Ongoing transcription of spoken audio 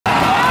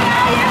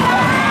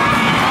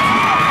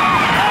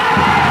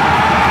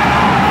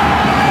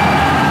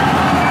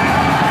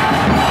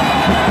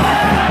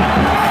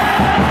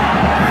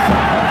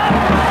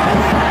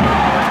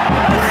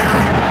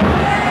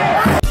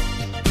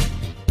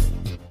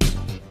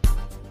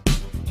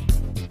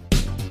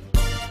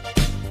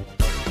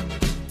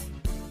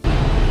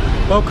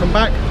Welcome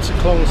back to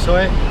Klong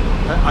Soi.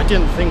 I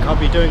didn't think I'd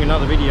be doing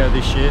another video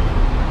this year.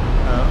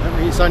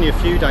 It's only a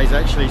few days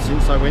actually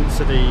since I went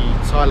to the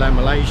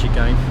Thailand-Malaysia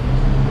game.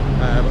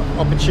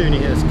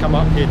 Opportunity has come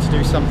up here to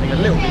do something a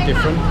little bit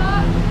different.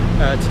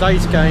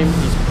 Today's game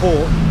is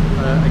Port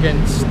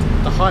against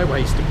the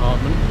Highways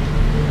Department,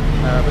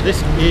 but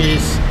this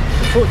is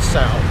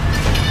Futsal.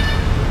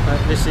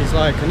 This is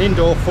like an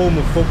indoor form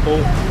of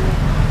football,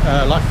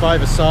 like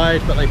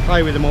five-a-side, but they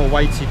play with a more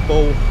weighted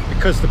ball.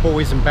 Because the ball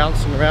isn't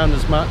bouncing around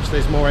as much,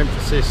 there's more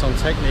emphasis on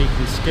technique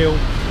and skill,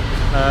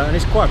 and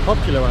it's quite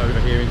popular over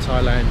here in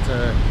Thailand.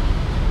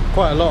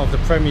 Quite a lot of the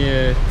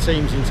premier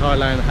teams in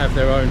Thailand have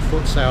their own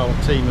futsal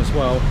team as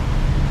well.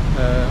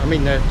 I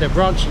mean, they're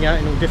branching out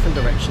in all different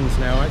directions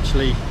now.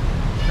 Actually,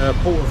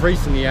 Port have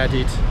recently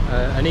added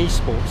an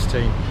esports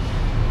team,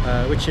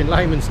 which in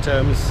layman's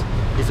terms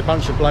is a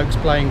bunch of blokes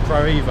playing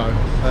Pro Evo,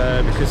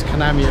 because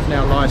Konami have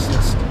now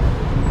licensed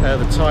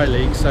the Thai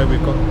league, so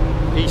we've got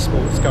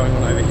esports going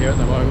on over here at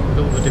the moment with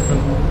all the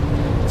different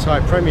Thai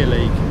Premier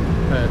League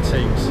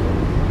teams.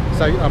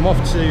 So I'm off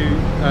to,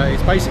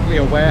 it's basically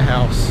a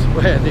warehouse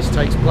where this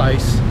takes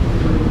place,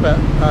 but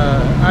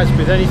as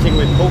with anything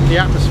with Port, the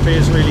atmosphere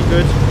is really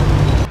good.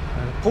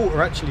 Port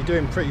are actually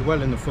doing pretty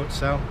well in the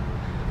futsal.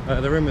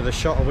 They're in with a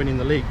shot of winning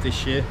the league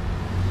this year.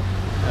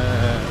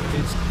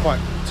 It's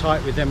quite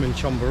tight with them and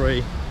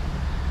Chonburi,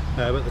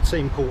 but the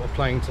team Port are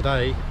playing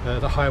today,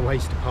 the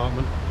Highways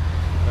Department,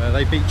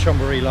 they beat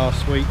Chonburi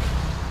last week.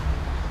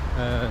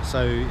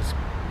 So it's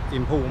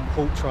important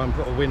Port try and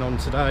put a win on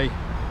today,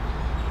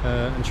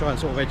 and try and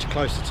sort of edge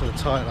closer to the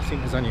title. I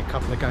think there's only a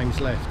couple of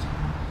games left.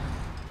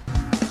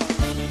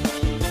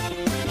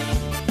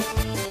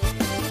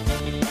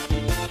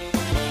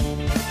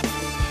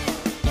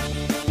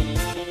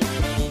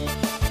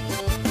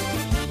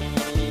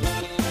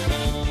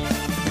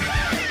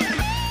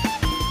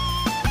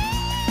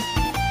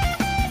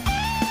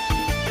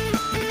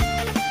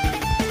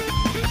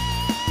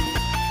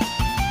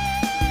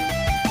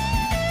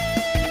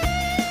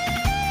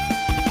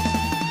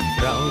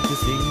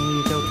สิ่ง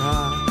เจ้าท่า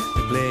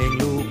เพลง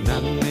ลูก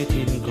นั้นไม่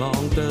ทิ้นคลอ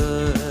งเต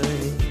ย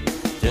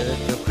เจอ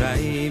กับใคร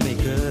ไม่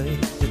เคย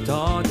จะท้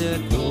อจะ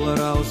กลัว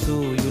เรา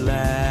สู้อยู่แ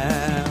ล้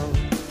ว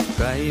ใค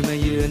รมา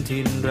เยือน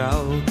ถิ่นเรา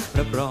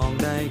รับรอง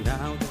ได้หนา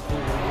ว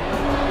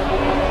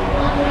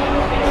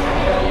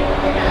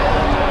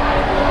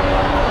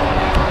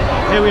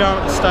Here we are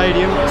at the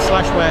stadium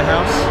 /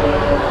 warehouse.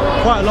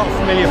 Quite a lot of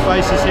familiar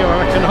faces here I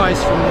recognise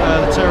from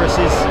the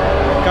terraces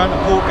going to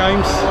Port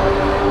games.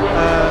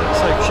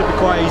 So it should be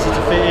quite easy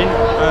to fit in.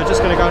 Just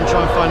going to go and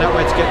try and find out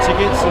where to get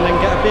tickets and then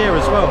get a beer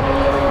as well.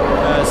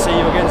 See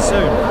you again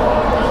soon.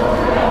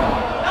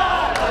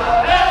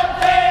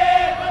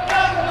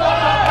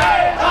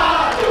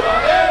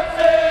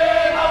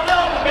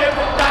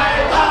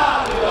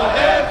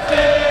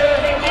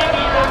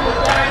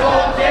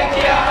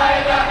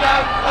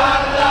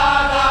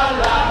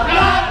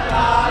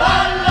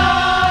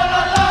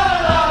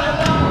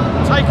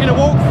 Taking a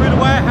walk through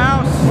the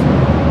warehouse.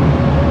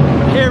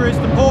 Here is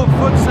the Port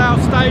Futsal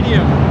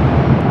Stadium.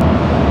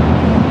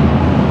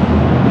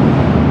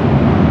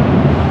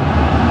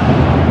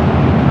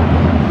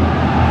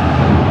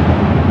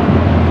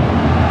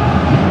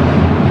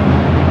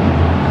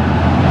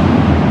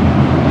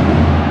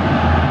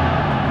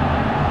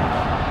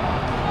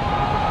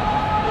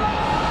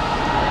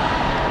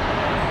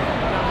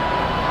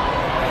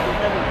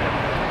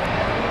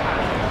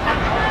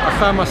 I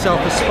found myself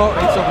a spot.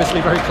 It's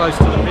obviously very close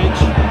to the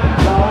pitch.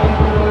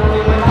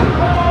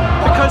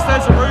 Because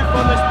there's a roof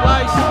on this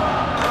place,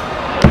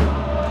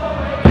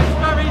 it's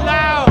very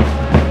loud.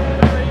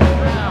 Very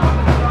loud.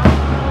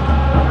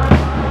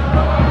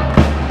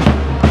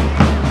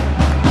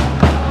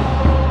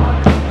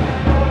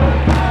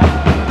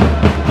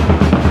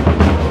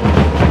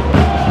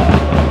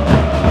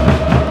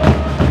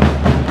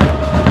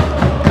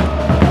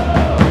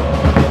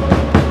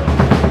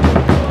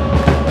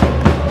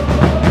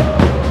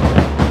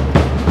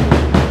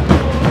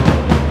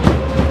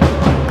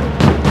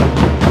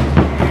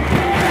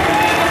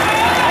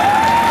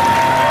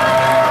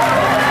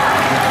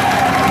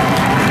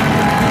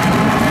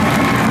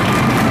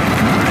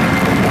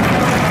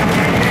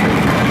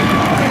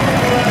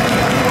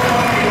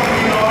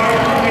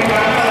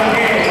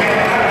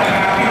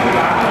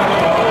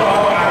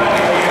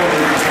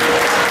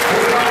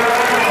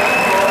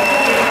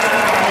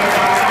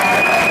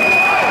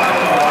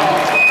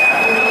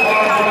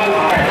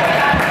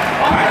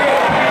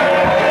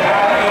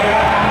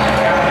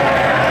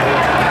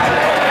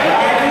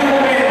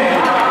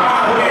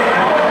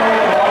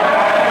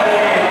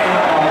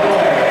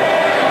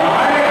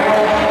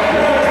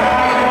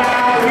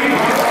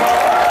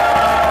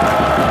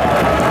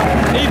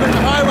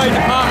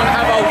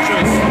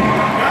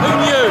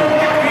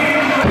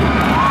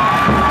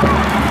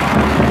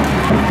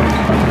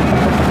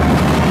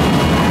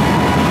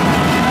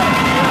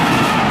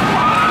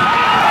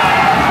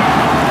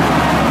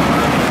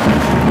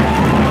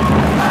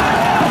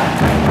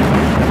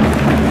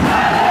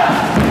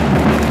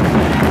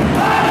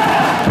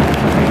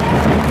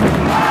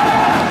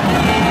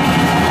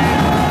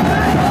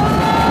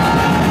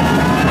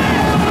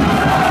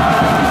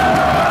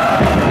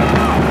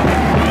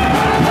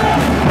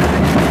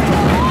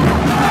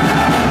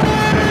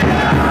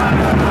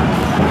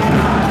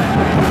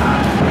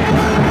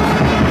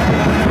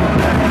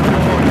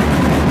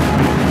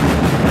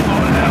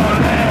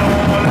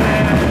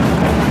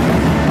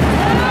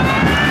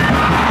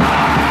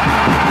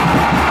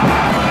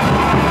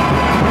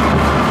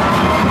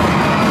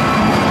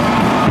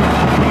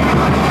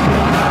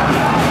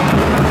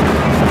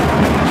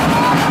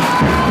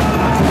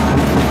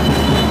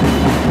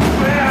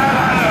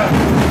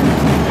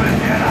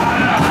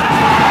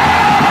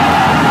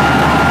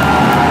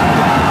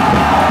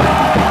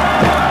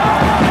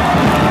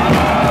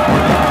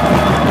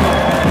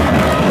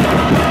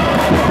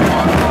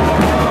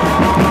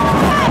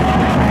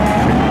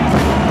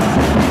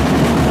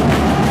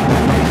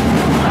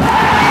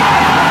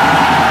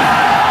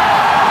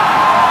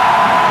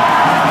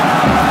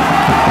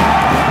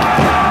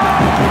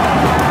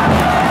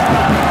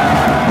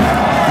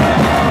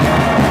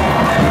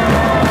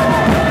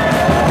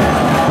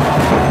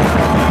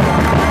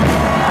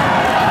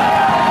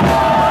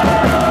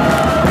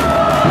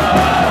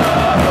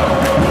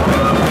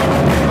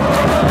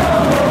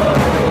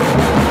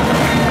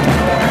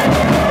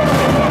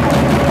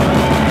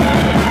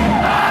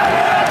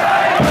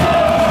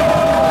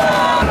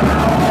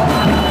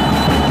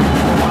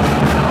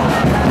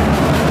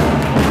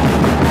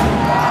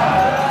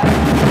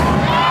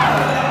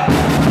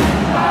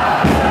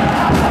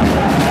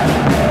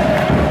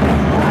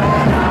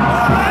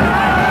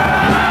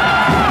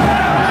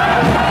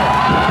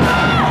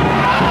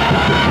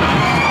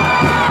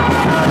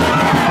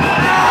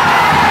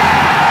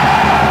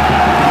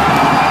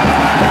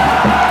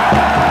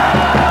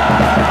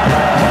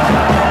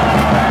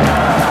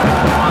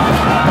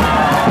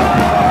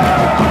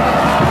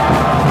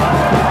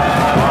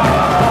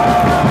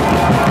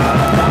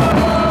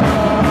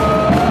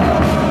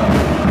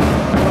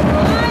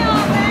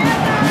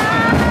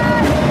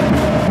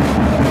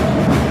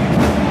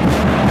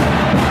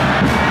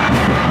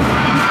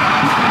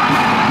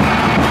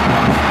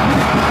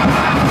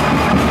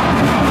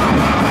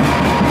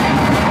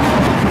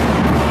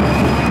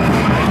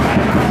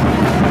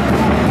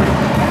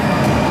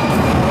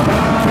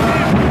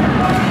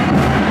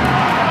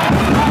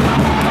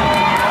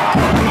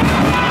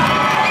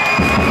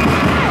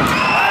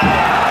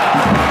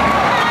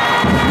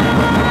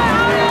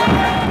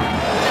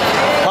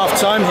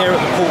 time here at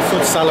the Port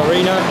Futsal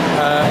Arena,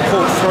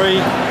 Port 3,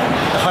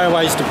 the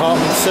Highways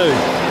Department 2.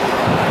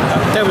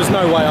 There was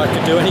no way I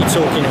could do any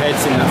talking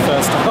heads in that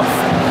first half.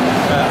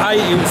 A,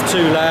 it was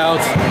too loud.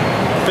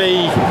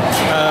 B,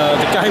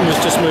 the game was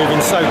just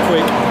moving so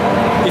quick.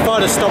 If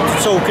I'd have stopped to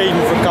talk even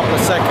for a couple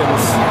of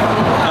seconds,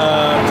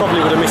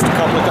 probably would have missed a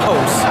couple of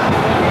goals.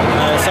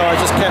 So I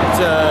just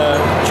kept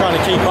trying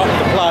to keep up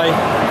the play.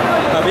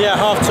 But yeah,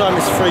 half time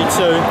is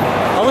 3-2.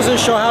 I wasn't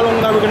sure how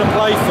long they were going to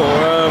play for.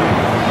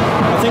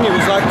 I think it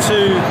was like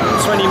 2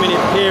 20-minute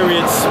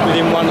periods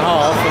within one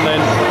half, and then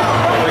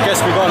I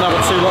guess we got another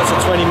 2 lots of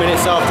 20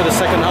 minutes after the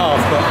second half.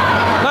 But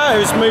no, it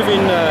was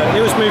moving. It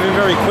was moving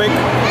very quick.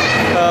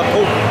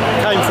 Paul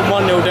came from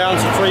 1-0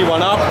 down to 3-1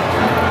 up,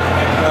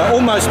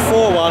 almost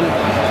 4-1.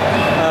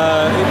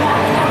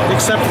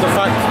 Except for the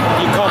fact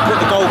you can't put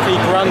the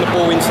goalkeeper and the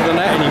ball into the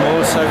net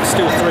anymore, so it's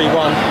still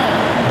 3-1.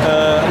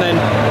 And then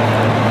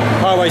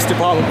Highways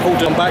Department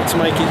pulled on back to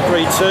make it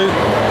 3-2,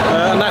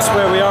 and that's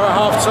where we are at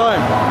half time.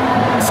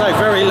 So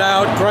very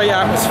loud, great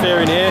atmosphere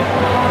in here,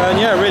 and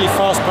yeah, really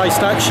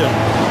fast-paced action.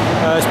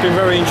 It's been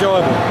very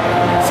enjoyable.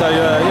 So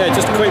yeah,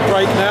 just a quick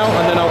break now,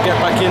 and then I'll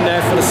get back in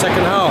there for the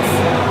second half.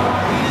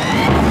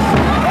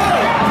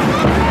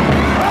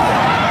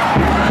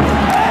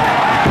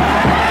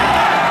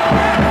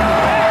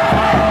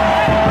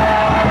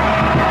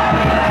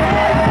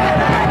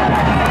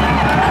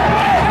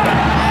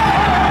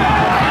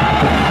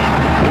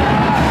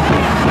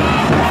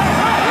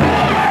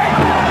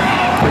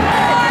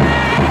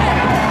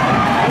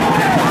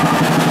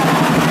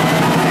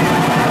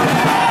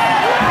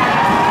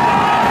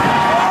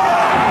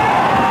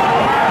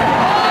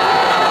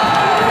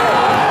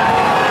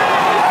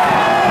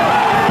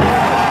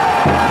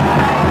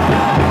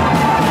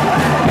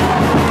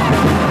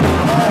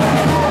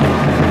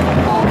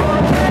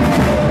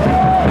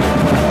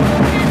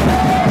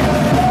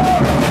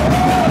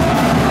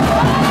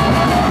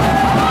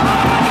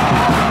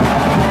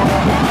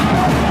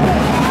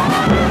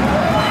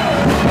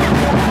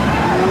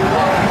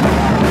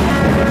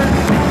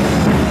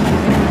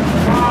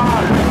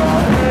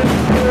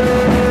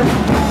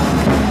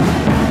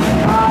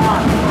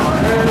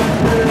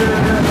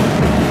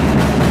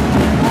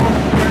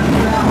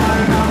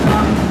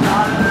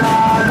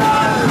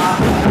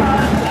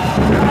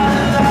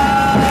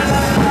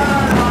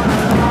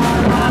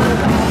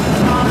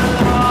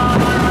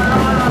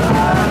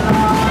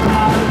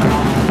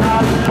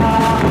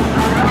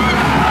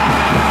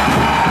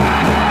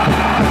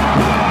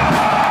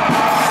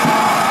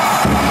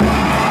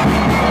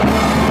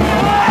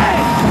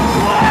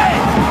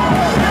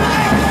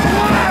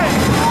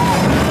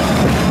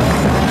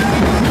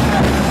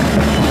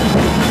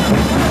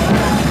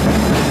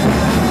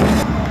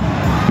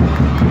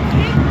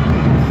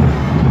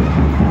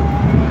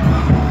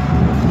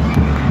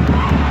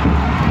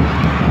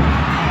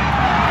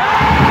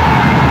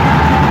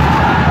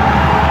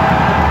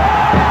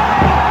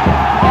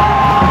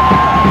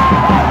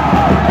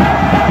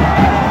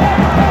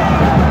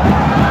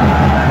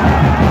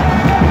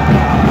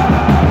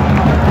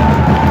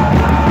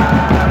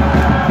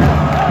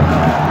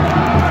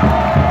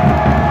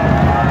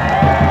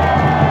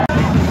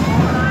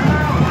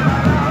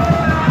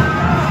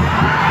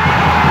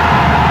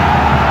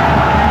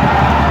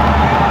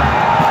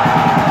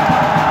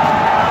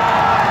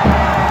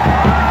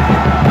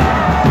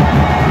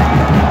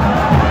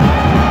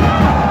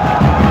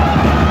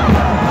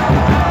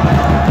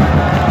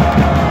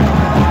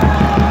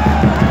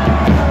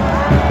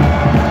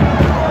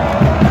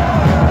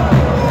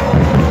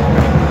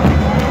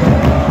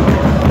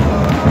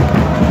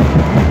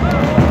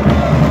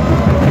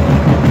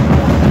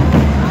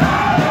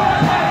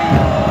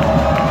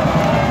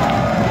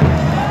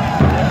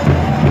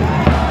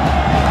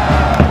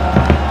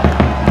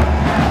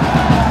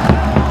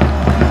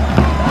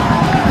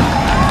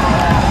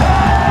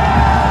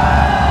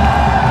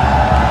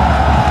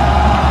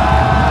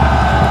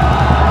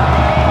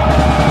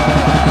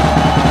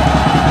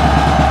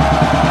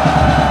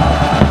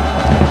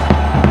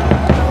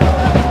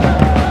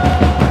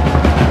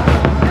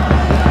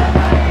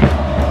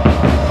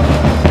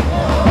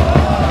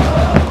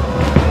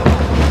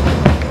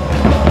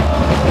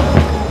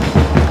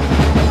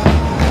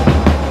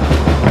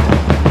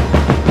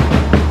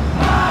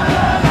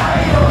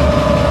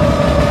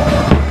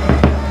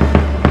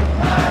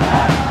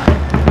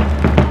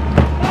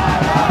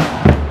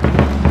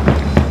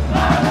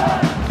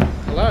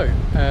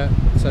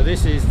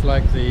 This is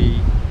like the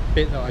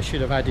bit that I should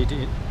have added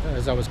it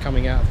as I was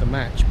coming out of the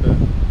match, but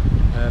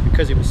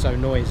because it was so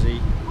noisy,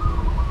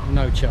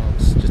 no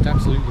chance, just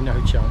absolutely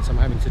no chance. I'm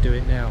having to do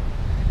it now.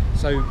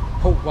 So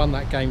Port won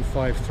that game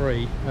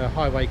 5-3,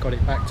 Highway got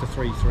it back to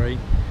 3-3,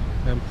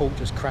 and Port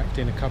just cracked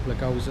in a couple of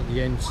goals at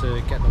the end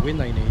to get the win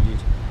they needed.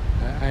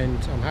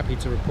 And I'm happy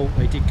to report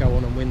they did go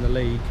on and win the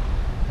league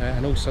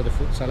and also the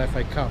Futsal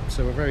FA Cup,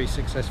 so a very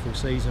successful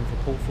season for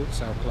Port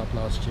Futsal Club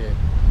last year.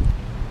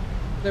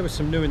 There were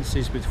some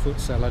nuances with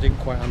futsal I didn't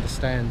quite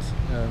understand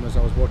as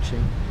I was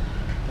watching.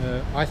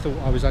 I thought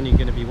I was only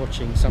going to be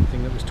watching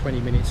something that was 20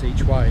 minutes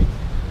each way,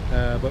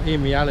 but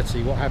in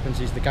reality what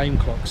happens is the game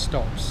clock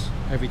stops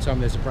every time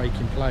there's a break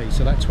in play,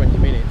 so that 20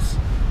 minutes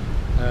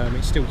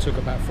it still took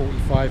about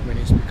 45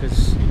 minutes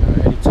because, you know,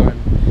 anytime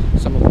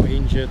someone got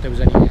injured, there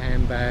was any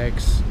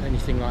handbags,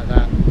 anything like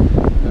that,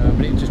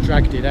 and it just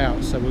dragged it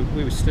out, so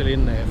we were still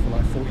in there for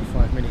like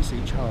 45 minutes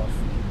each half.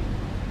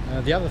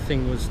 The other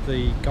thing was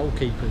the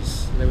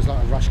goalkeepers. There was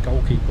like a rush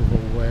goalkeeper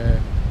rule where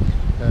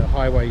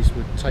Highways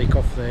would take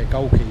off their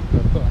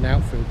goalkeeper, put an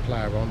outfield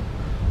player on,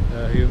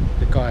 who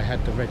the guy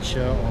had the red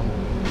shirt on.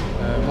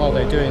 While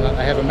they're doing that,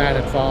 they have a man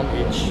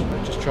advantage,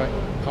 just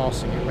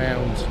passing it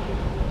around,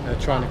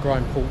 trying to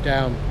grind Port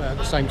down, but at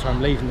the same time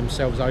leaving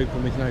themselves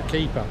open with no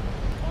keeper.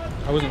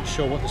 I wasn't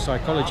sure what the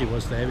psychology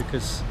was there,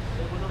 because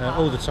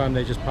all the time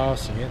they're just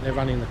passing it, they're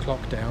running the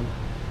clock down,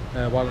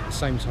 while at the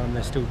same time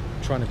they're still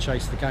trying to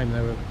chase the game.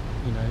 They were,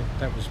 you know,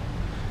 that was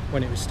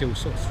when it was still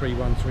sort of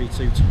 3-1,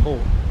 3-2 to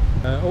Port.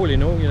 All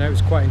in all, you know, it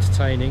was quite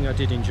entertaining. I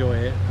did enjoy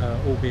it,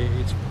 albeit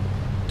it's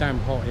damn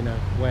hot in a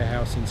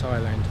warehouse in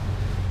Thailand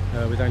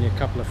with only a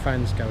couple of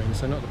fans going,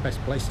 so not the best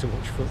place to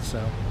watch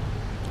futsal.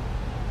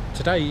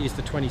 Today is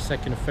the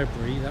 22nd of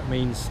February, that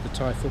means the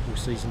Thai football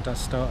season does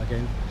start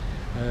again,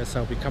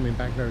 so I'll be coming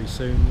back very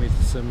soon with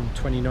some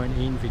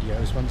 2019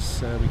 videos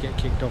once we get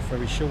kicked off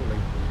very shortly.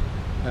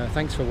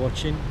 Thanks for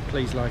watching,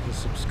 please like and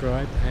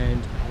subscribe,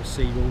 and I'll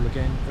see you all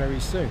again very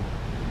soon.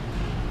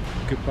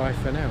 Goodbye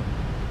for now.